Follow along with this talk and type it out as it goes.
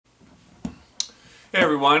Hey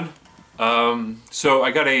everyone. So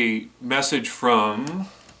I got a message from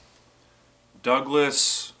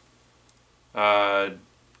Douglas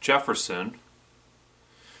Jefferson.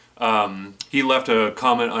 He left a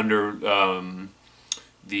comment under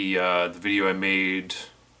the video I made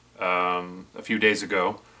a few days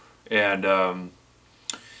ago, and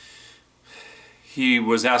he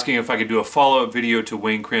was asking if I could do a follow-up video to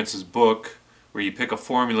Wayne Krantz's book where you pick a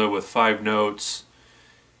formula with 5 notes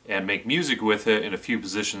and make music with it in a few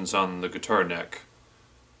positions on the guitar neck.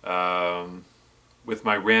 With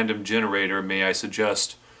my random generator, may I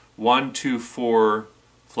suggest 1, 2, 4,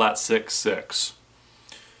 flat 6, 6.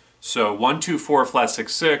 So 1, 2, 4, flat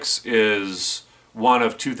 6, 6 is one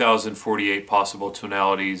of 2048 possible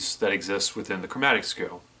tonalities that exist within the chromatic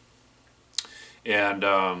scale.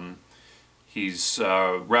 And he's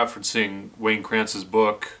referencing Wayne Krantz's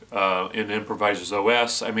book in Improvisa's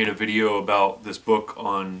OS. I made a video about this book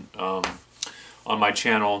on my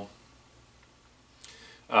channel,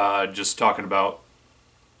 just talking about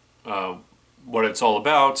what it's all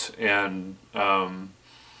about, and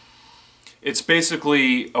it's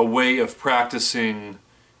basically a way of practicing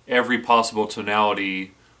every possible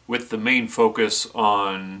tonality with the main focus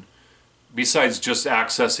on, besides just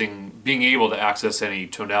being able to access any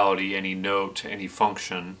tonality, any note, any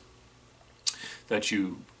function that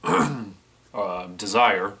you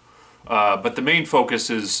desire, but the main focus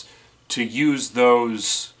is to use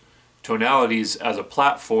those tonalities as a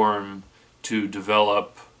platform to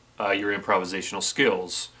develop your improvisational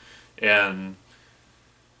skills. And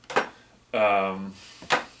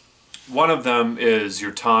one of them is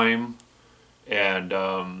your time, and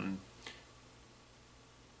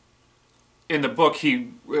in the book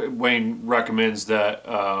Wayne recommends that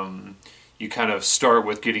you kind of start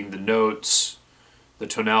with getting the notes, the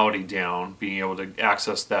tonality down, being able to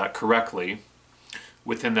access that correctly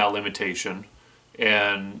within that limitation,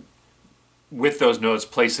 and with those notes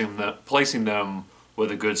placing them with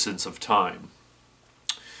a good sense of time.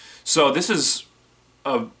 So this is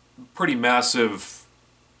a pretty massive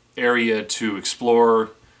area to explore.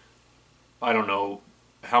 I don't know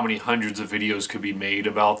how many hundreds of videos could be made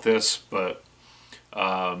about this, but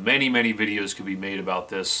many videos could be made about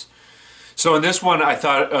this. So in this one I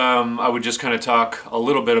thought I would just kind of talk a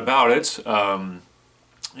little bit about it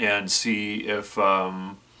and see if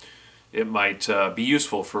it might be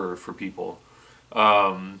useful for people.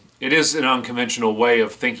 It is an unconventional way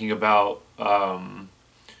of thinking about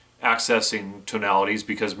accessing tonalities,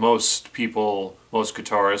 because most people, most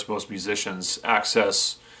guitarists, most musicians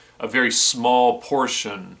access a very small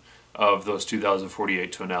portion of those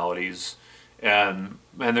 2048 tonalities, and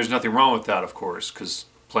there's nothing wrong with that, of course, because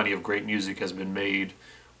plenty of great music has been made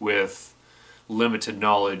with limited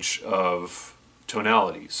knowledge of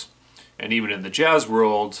tonalities. And even in the jazz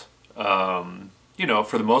world, you know,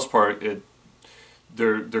 for the most part,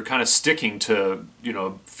 they're kind of sticking to, you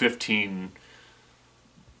know, 15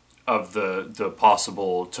 of the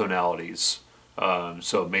possible tonalities.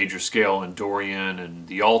 So major scale and Dorian and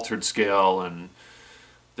the altered scale and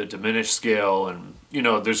the diminished scale, and you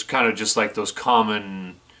know, there's kind of just like those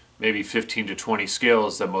common maybe 15 to 20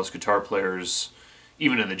 scales that most guitar players,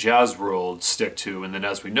 even in the jazz world, stick to. And then,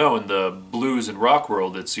 as we know, in the blues and rock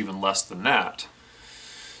world, it's even less than that.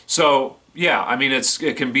 So yeah, I mean,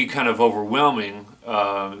 it can be kind of overwhelming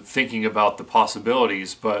thinking about the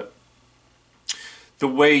possibilities, but the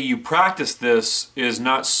way you practice this is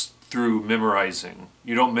not through memorizing.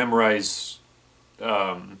 You don't memorize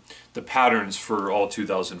the patterns for all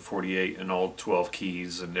 2048 and all 12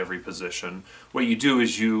 keys and every position. What you do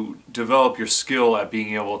is you develop your skill at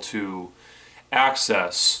being able to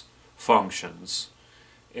access functions,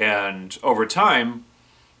 and over time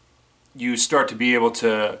you start to be able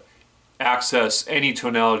to access any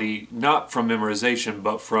tonality, not from memorization,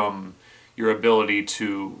 but from your ability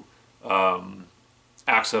to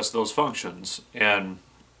access those functions. And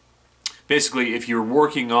basically, if you're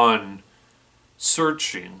working on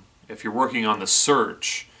searching, if you're working on the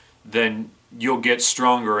search, then you'll get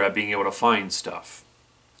stronger at being able to find stuff.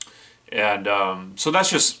 And so that's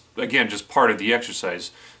just, again, just part of the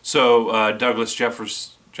exercise. So Douglas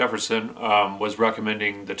Jefferson was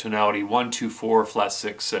recommending the tonality 1, 2, 4, flat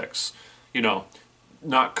 6, 6. You know,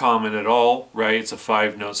 not common at all, right? It's a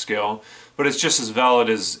 5-note scale, but it's just as valid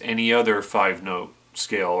as any other 5-note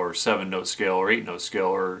scale or 7-note scale or 8-note scale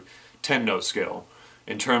or 10-note scale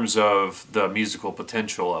in terms of the musical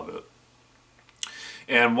potential of it.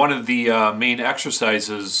 And one of the main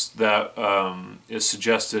exercises that is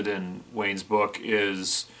suggested in Wayne's book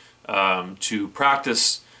is to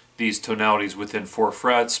practice these tonalities within 4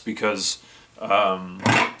 frets, because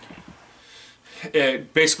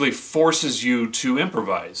it basically forces you to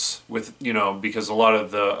improvise with, you know, because a lot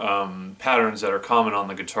of the patterns that are common on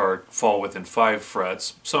the guitar fall within 5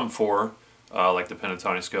 frets, some 4, like the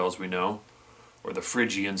pentatonic scale as we know, or the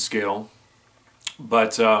Phrygian scale.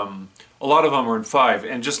 But a lot of them are in 5,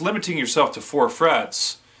 and just limiting yourself to 4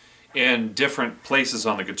 frets in different places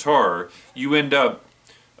on the guitar, you end up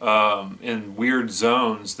in weird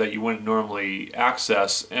zones that you wouldn't normally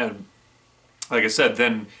access, and like I said,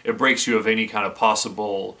 then it breaks you of any kind of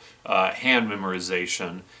possible hand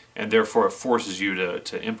memorization, and therefore it forces you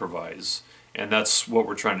to improvise. And that's what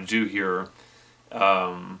we're trying to do here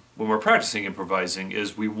when we're practicing improvising,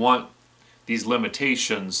 is we want these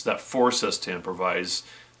limitations that force us to improvise,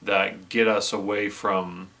 that get us away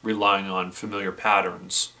from relying on familiar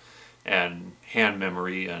patterns and hand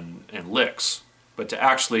memory and licks, but to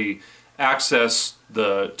actually access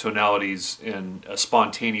the tonalities in a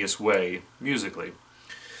spontaneous way musically.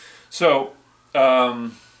 So,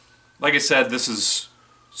 like I said, this is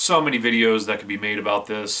so many videos that could be made about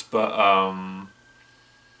this, but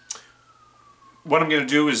what I'm going to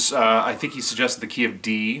do is, I think he suggested the key of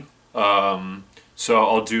D, so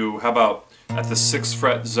I'll do, how about at the 6th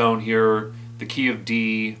fret zone here, the key of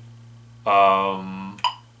D with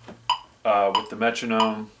the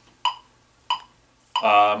metronome.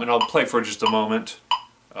 And I'll play for just a moment.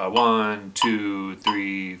 1, 2,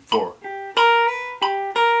 3, 4.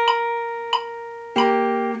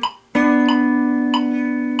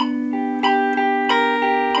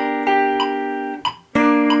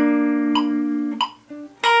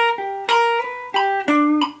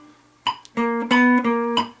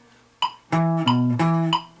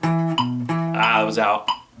 That was out.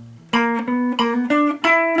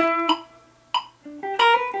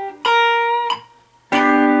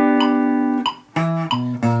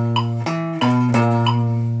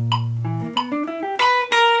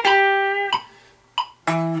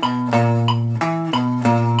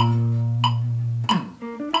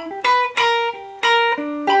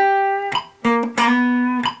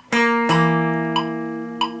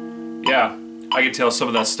 Yeah, I could tell some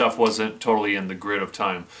of that stuff wasn't totally in the grid of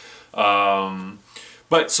time.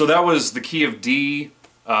 But so that was the key of D,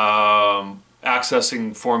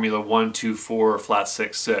 accessing formula 1, 2, 4, flat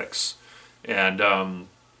 6, 6. And,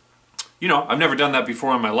 you know, I've never done that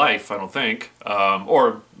before in my life, I don't think.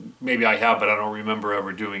 Or maybe I have, but I don't remember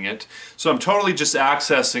ever doing it. So I'm totally just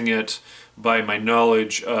accessing it by my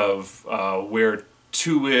knowledge of where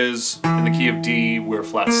 2 is in the key of D, where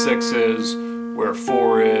flat 6 is, where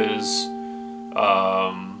 4 is, 2,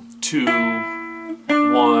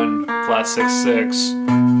 1, flat 6, 6,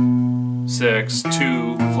 6,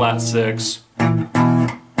 2, flat 6.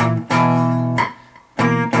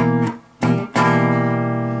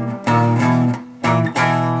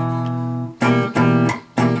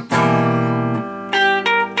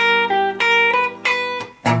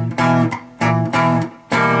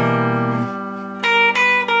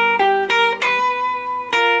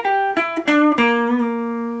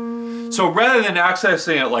 So rather than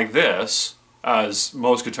accessing it like this, as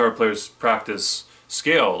most guitar players practice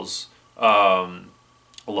scales, a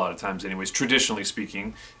lot of times anyways, traditionally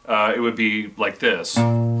speaking, it would be like this. Up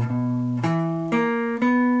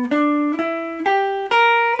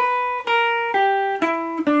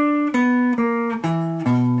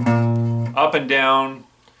and down,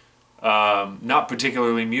 not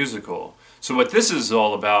particularly musical. So what this is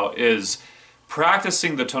all about is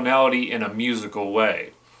practicing the tonality in a musical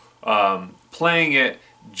way. Playing it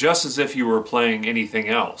just as if you were playing anything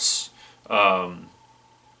else. And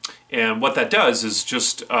what that does is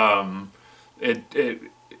just,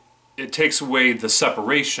 it takes away the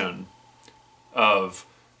separation of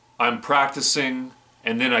I'm practicing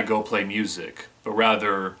and then I go play music, but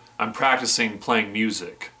rather I'm practicing playing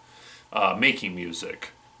music, making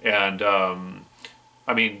music. And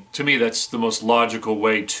I mean, to me that's the most logical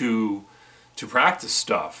way to practice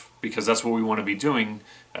stuff, because that's what we want to be doing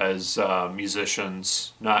as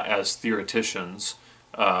musicians, not as theoreticians.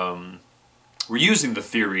 We're using the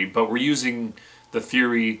theory, but we're using the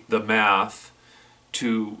theory, the math,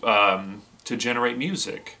 to generate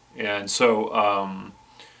music. And so,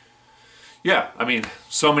 yeah, I mean,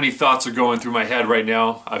 so many thoughts are going through my head right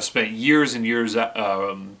now. I've spent years and years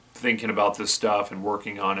thinking about this stuff and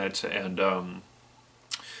working on it. And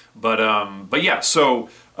but yeah, so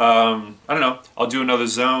I don't know, I'll do another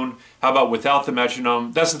zone. How about without the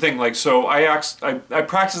metronome? That's the thing, like, so I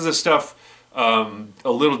practice this stuff a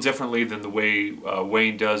little differently than the way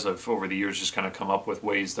Wayne does. I've over the years just kind of come up with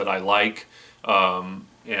ways that I like. So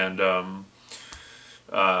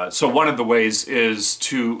one of the ways is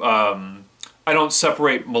to I don't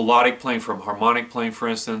separate melodic playing from harmonic playing, for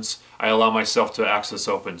instance. I allow myself to access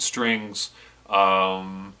open strings,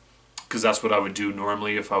 because that's what I would do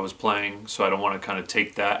normally if I was playing, so I don't want to kind of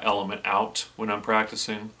take that element out when I'm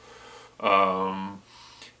practicing. And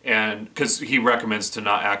because he recommends to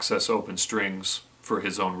not access open strings for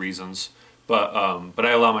his own reasons, but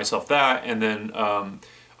I allow myself that, and then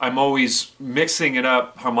I'm always mixing it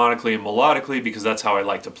up harmonically and melodically because that's how I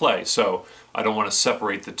like to play. So I don't want to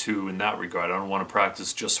separate the two in that regard. I don't want to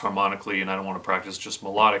practice just harmonically, and I don't want to practice just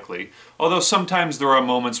melodically. Although sometimes there are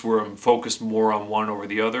moments where I'm focused more on one over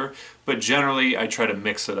the other, but generally I try to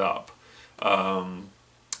mix it up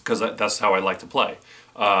because that's how I like to play.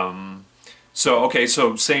 So okay,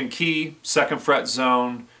 so same key, 2nd fret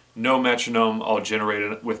zone, no metronome. I'll generate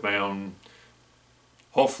it with my own,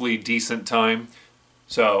 hopefully decent time.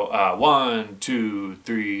 So 1, 2,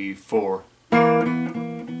 3, 4.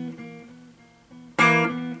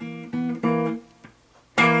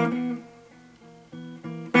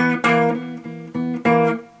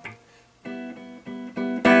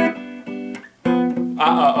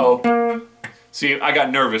 Uh-oh. See, I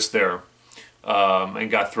got nervous there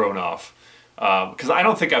and got thrown off. Because I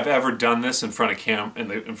don't think I've ever done this in front of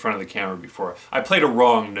the camera before. I played a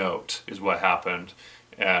wrong note, is what happened.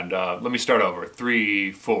 And let me start over.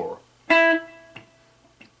 3, 4.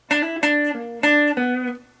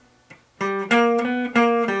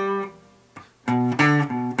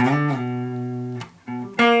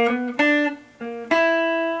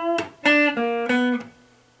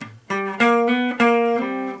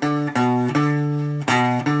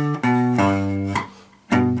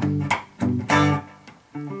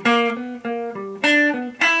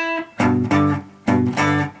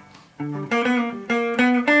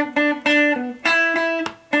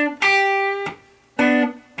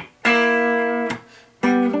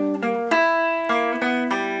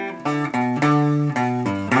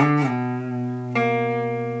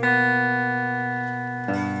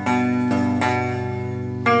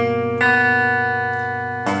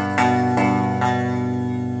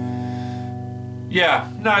 Yeah,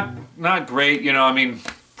 not great. You know, I mean,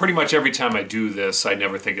 pretty much every time I do this, I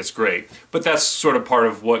never think it's great. But that's sort of part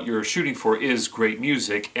of what you're shooting for, is great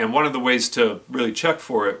music. And one of the ways to really check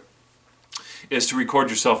for it is to record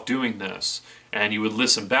yourself doing this. And you would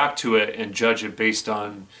listen back to it and judge it based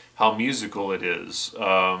on how musical it is.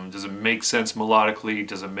 Does it make sense melodically?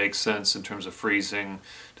 Does it make sense in terms of phrasing?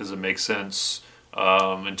 Does it make sense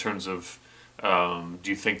in terms of, do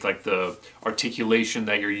you think like the articulation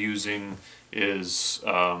that you're using is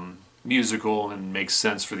musical and makes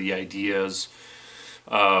sense for the ideas?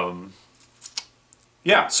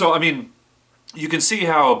 Yeah, so I mean, you can see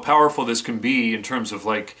how powerful this can be in terms of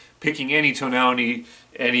like picking any tonality,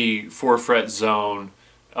 any 4-fret zone,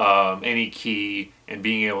 any key, and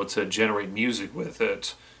being able to generate music with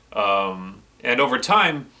it. And over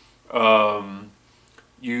time,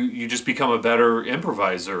 you just become a better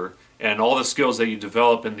improviser, and all the skills that you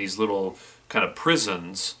develop in these little kind of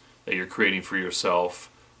prisons that you're creating for yourself.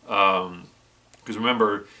 Because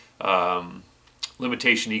remember,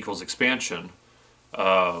 limitation equals expansion.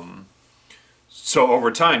 So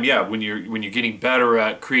over time, yeah, when you're getting better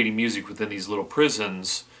at creating music within these little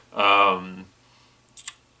prisons, then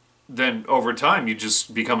over time you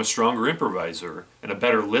just become a stronger improviser and a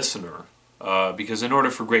better listener. Because in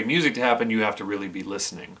order for great music to happen, you have to really be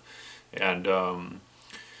listening. And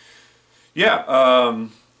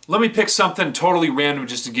let me pick something totally random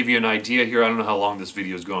just to give you an idea here. I don't know how long this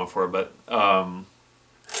video is going for, but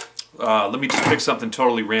let me just pick something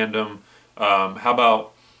totally random. How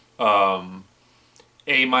about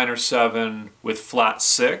A minor 7 with flat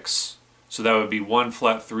 6? So that would be 1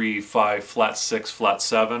 flat 3 5 flat 6 flat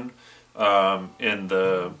 7. In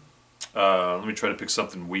the let me try to pick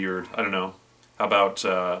something weird. I don't know. How about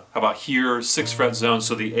here, 6th fret zone?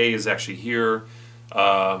 So the A is actually here.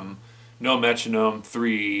 No metronome.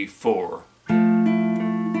 3 4.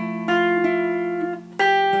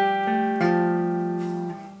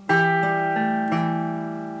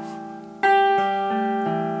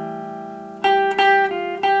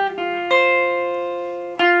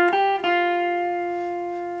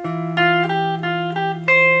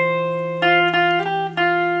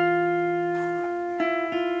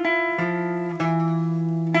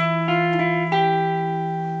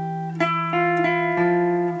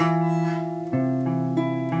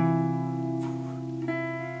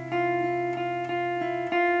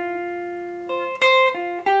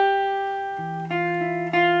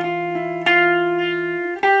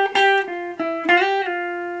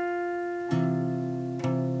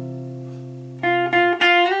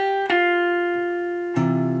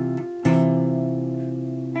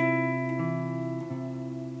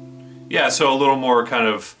 so a little more kind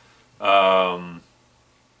of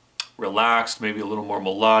relaxed, maybe a little more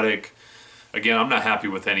melodic. Again, I'm not happy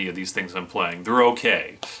with any of these things I'm playing. They're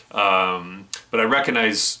okay. But I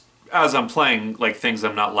recognize as I'm playing like things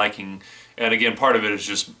I'm not liking. And again, part of it is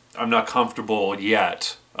just I'm not comfortable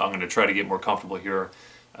yet. I'm going to try to get more comfortable here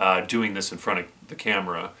doing this in front of the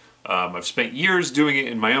camera. I've spent years doing it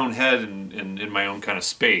in my own head and in my own kind of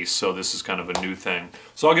space, so this is kind of a new thing.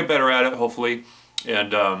 So I'll get better at it, hopefully.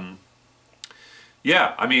 And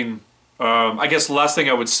yeah, I mean, I guess the last thing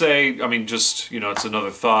I would say, I mean, just, you know, it's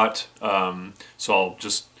another thought, so I'll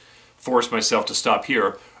just force myself to stop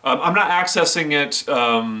here. I'm not accessing it.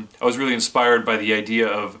 I was really inspired by the idea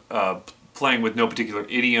of playing with no particular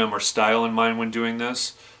idiom or style in mind when doing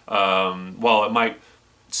this. While it might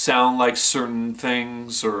sound like certain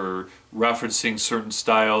things or referencing certain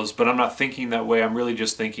styles, but I'm not thinking that way. I'm really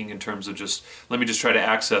just thinking in terms of just, let me just try to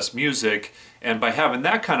access music. And by having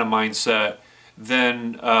that kind of mindset,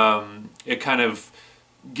 then it kind of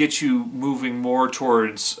gets you moving more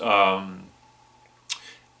towards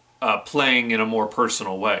playing in a more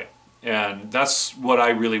personal way. And that's what I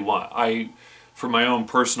really want. For my own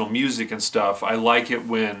personal music and stuff, I like it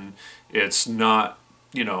when it's not,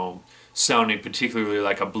 you know, sounding particularly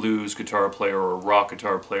like a blues guitar player or a rock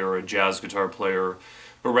guitar player or a jazz guitar player,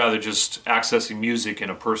 but rather just accessing music in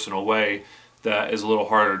a personal way that is a little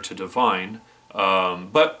harder to define.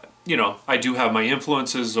 But, you know, I do have my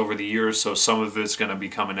influences over the years, so some of it's going to be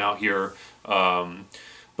coming out here.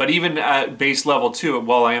 But even at base level too,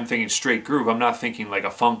 while I am thinking straight groove, I'm not thinking like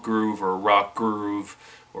a funk groove or a rock groove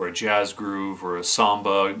or a jazz groove or a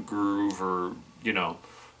samba groove or, you know,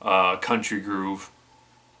 country groove.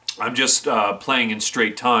 I'm just playing in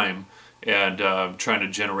straight time and trying to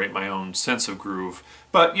generate my own sense of groove.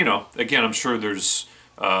 But, you know, again, I'm sure there's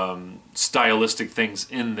stylistic things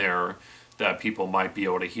in there that people might be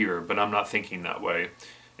able to hear, but I'm not thinking that way.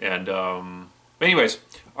 And anyways,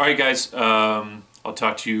 all right, guys, I'll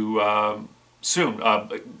talk to you soon.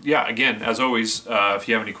 Yeah, again, as always, if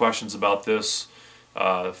you have any questions about this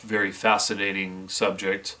very fascinating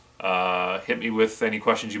subject, hit me with any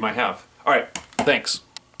questions you might have. All right, thanks.